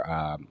future,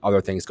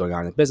 other things going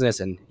on in the business.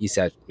 And he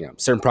said,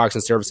 certain products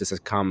and services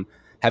have come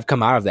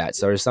out of that.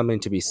 So there's something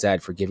to be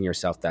said for giving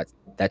yourself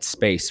that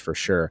space for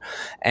sure.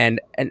 And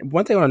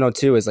one thing I want to know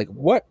too is like,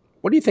 what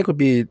do you think would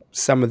be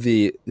some of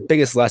the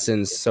biggest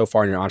lessons so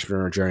far in your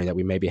entrepreneur journey that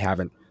we maybe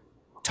haven't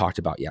talked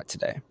about yet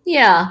today?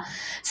 Yeah.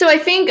 So I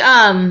think,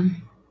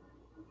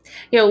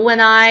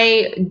 when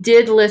I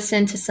did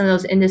listen to some of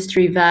those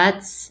industry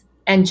vets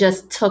and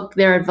just took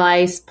their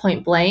advice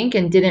point blank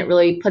and didn't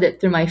really put it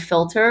through my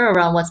filter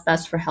around what's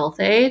best for health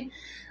aid,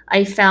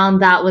 I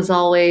found that was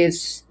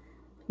always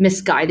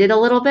misguided a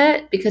little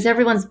bit because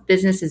everyone's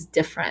business is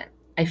different,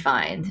 I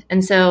find.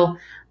 And so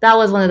that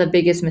was one of the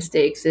biggest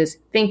mistakes is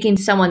thinking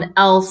someone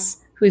else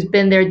who's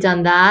been there,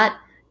 done that,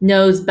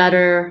 knows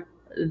better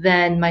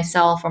than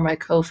myself or my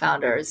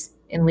co-founders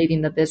in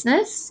leading the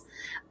business.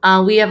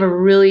 We have a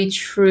really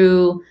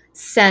true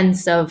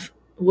sense of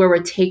where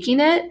we're taking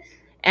it,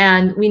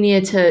 and we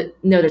needed to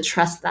know to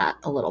trust that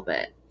a little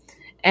bit.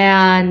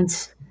 And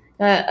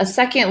a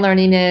second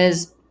learning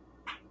is,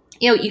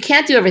 you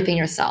can't do everything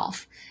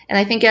yourself. And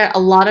I think a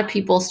lot of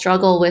people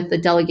struggle with the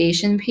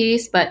delegation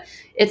piece, but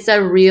it's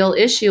a real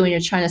issue when you're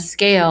trying to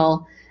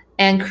scale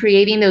and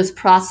creating those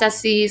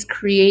processes,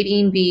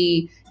 creating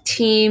the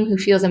team who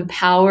feels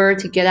empowered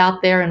to get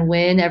out there and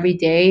win every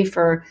day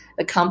for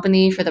the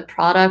company, for the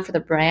product, for the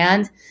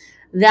brand.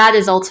 That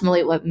is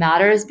ultimately what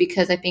matters,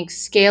 because I think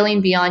scaling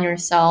beyond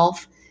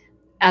yourself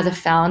as a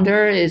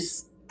founder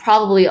is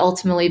probably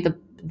ultimately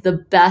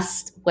the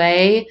best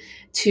way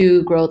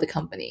to grow the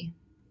company.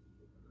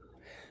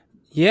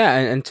 Yeah,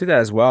 and to that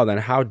as well, then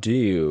how do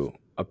you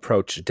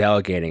approach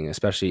delegating,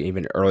 especially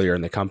even earlier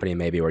in the company,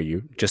 maybe where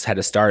you just had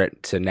to start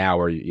it to now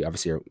where you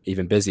obviously are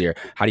even busier?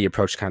 How do you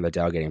approach kind of the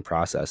delegating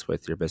process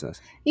with your business?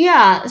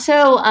 Yeah,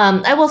 so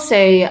I will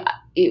say,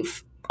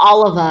 if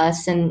all of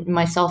us, and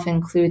myself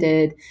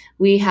included,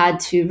 we had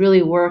to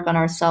really work on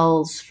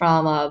ourselves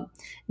from a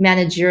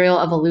managerial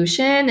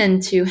evolution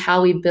into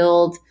how we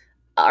build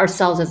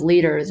ourselves as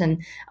leaders.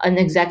 And an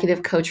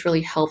executive coach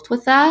really helped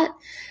with that.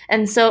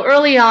 And so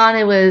early on,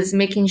 it was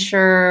making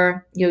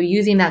sure,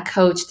 using that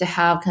coach to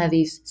have kind of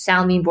these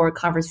sounding board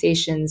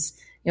conversations,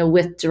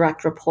 with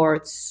direct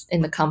reports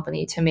in the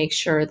company to make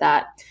sure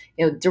that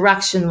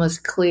direction was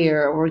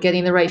clear, we're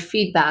getting the right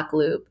feedback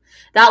loop.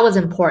 That was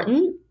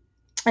important.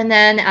 And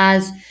then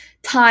as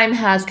time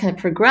has kind of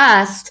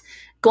progressed,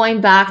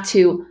 going back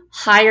to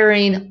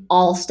hiring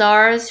all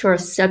stars who are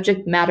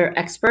subject matter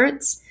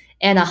experts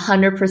and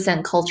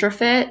 100% culture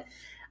fit.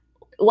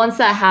 Once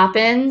that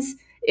happens,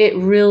 it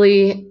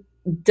really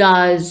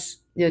does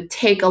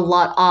take a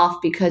lot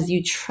off because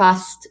you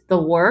trust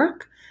the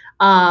work,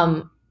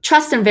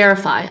 trust and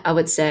verify, I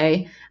would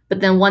say.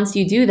 But then once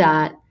you do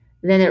that,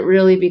 then it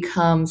really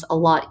becomes a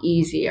lot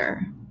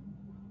easier.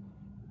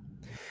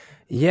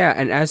 Yeah,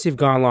 and as you've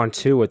gone along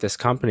too with this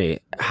company,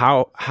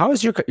 how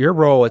has your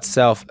role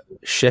itself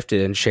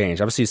shifted and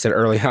changed? Obviously, you said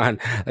early on,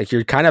 like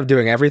you're kind of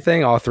doing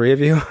everything, all three of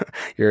you.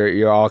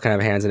 You're all kind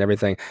of hands in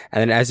everything.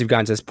 And then as you've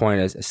gotten to this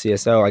point as a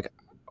CSO, like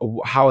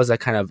how has that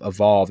kind of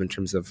evolved in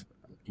terms of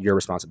your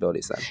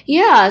responsibilities then?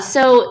 Yeah,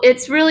 so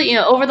it's really,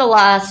 over the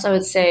last, I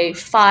would say,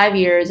 5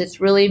 years, it's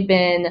really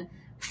been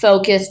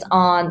focused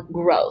on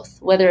growth,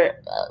 whether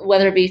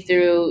it be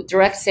through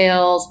direct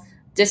sales,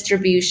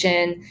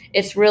 distribution.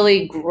 It's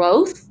really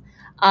growth.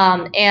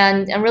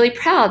 And I'm really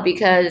proud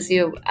because,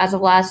 as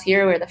of last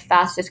year, we're the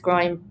fastest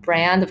growing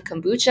brand of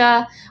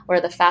kombucha.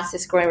 We're the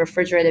fastest growing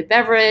refrigerated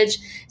beverage.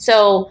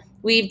 So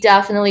we've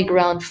definitely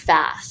grown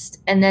fast.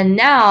 And then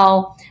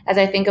now, as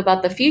I think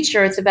about the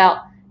future, it's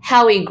about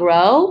how we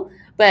grow,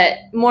 but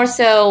more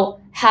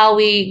so how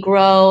we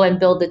grow and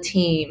build the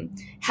team,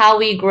 how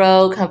we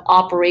grow kind of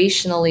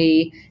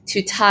operationally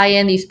to tie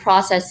in these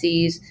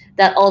processes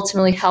that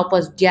ultimately help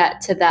us get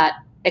to that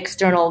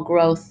external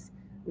growth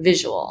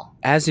visual.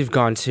 As you've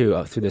gone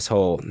through this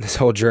whole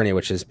journey,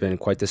 which has been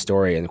quite the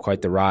story and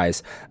quite the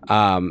rise,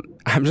 I'm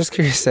just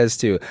curious as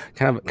to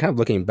kind of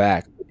looking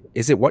back,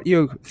 is it what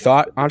you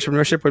thought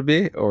entrepreneurship would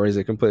be, or is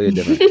it completely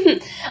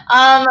different?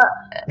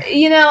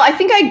 I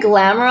think I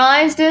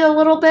glamorized it a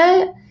little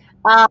bit.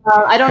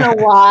 I don't know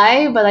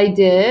why, but I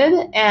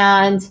did.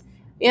 And,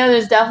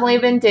 there's definitely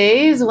been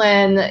days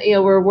when,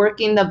 we're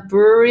working the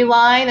brewery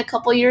line a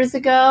couple years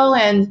ago,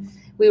 and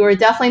we were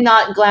definitely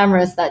not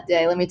glamorous that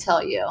day, let me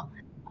tell you.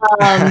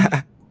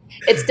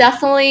 It's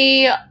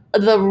definitely,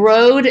 the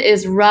road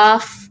is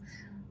rough.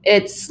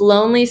 It's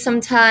lonely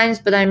sometimes,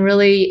 but I'm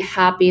really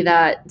happy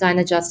that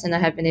Dinah, Justin,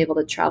 and I have been able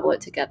to travel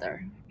it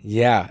together.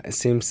 Yeah, it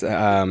seems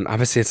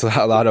obviously it's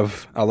a lot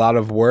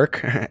of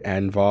work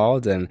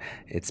involved, and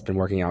it's been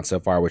working out so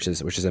far, which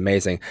is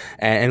amazing.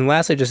 And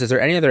lastly, just is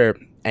there any other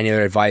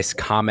advice,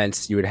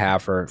 comments you would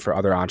have for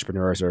other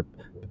entrepreneurs or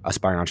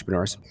aspiring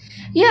entrepreneurs?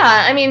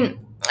 Yeah, I mean,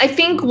 I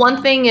think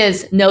one thing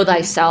is know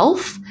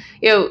thyself.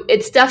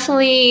 It's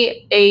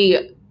definitely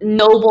a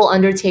noble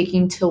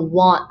undertaking to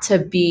want to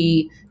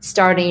be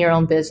starting your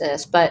own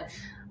business, but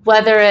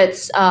whether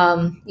it's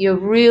you're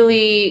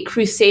really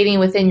crusading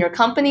within your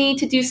company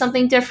to do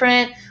something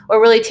different, or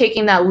really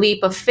taking that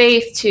leap of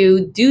faith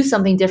to do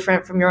something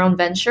different from your own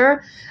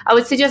venture, I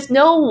would say just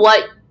know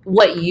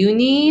what you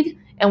need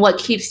and what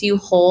keeps you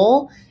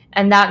whole,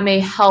 and that may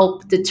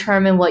help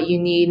determine what you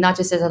need, not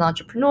just as an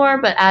entrepreneur,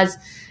 but as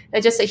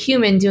just a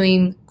human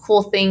doing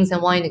cool things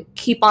and wanting to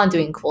keep on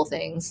doing cool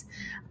things.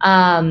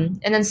 And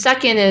then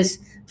second is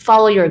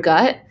follow your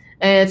gut.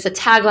 And it's a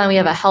tagline we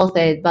have at Health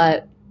Aid,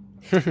 but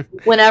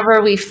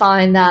whenever we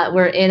find that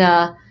we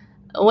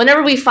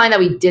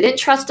didn't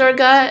trust our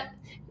gut,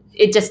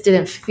 it just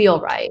didn't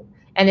feel right.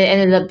 And it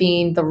ended up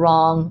being the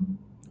wrong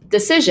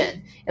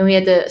decision. And we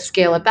had to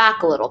scale it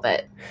back a little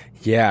bit.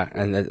 Yeah,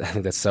 and I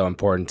think that's so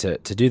important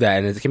to do that.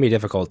 And it can be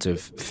difficult to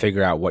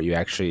figure out what you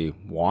actually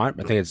want.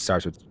 I think it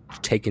starts with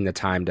taking the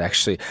time to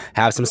actually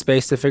have some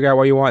space to figure out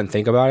what you want and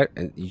think about it.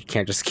 And you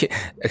can't just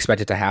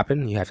expect it to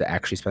happen. You have to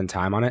actually spend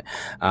time on it.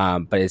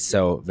 But it's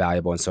so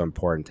valuable and so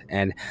important.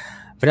 And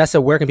Vanessa,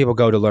 where can people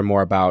go to learn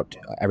more about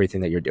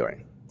everything that you're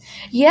doing?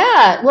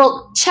 Yeah,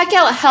 well, check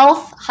out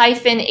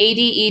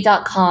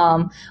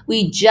health-ade.com.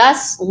 We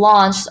just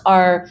launched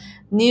our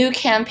new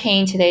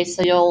campaign today,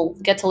 so you'll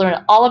get to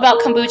learn all about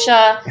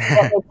kombucha,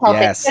 what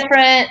makes it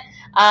different.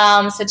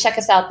 So check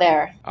us out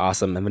there.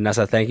 Awesome. And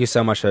Vanessa, thank you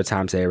so much for the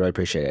time today. I really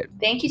appreciate it.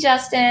 Thank you,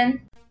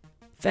 Justin.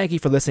 Thank you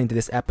for listening to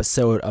this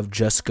episode of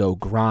Just Go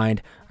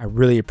Grind. I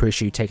really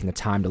appreciate you taking the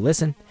time to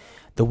listen.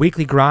 The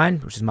Weekly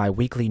Grind, which is my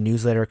weekly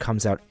newsletter,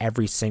 comes out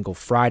every single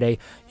Friday.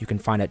 You can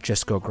find it at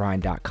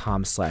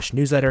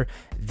justgogrind.com/newsletter.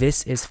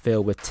 This is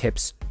filled with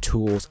tips,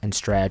 tools, and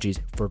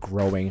strategies for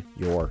growing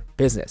your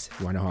business.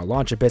 If you want to know how to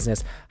launch a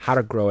business, how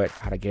to grow it,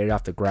 how to get it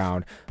off the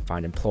ground,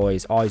 find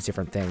employees, all these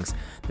different things.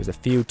 There's a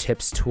few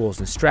tips, tools,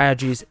 and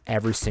strategies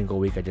every single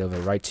week I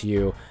deliver right to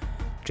you.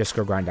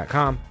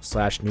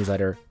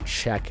 justgogrind.com/newsletter.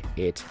 Check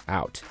it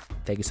out.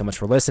 Thank you so much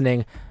for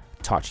listening.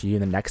 Talk to you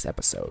in the next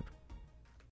episode.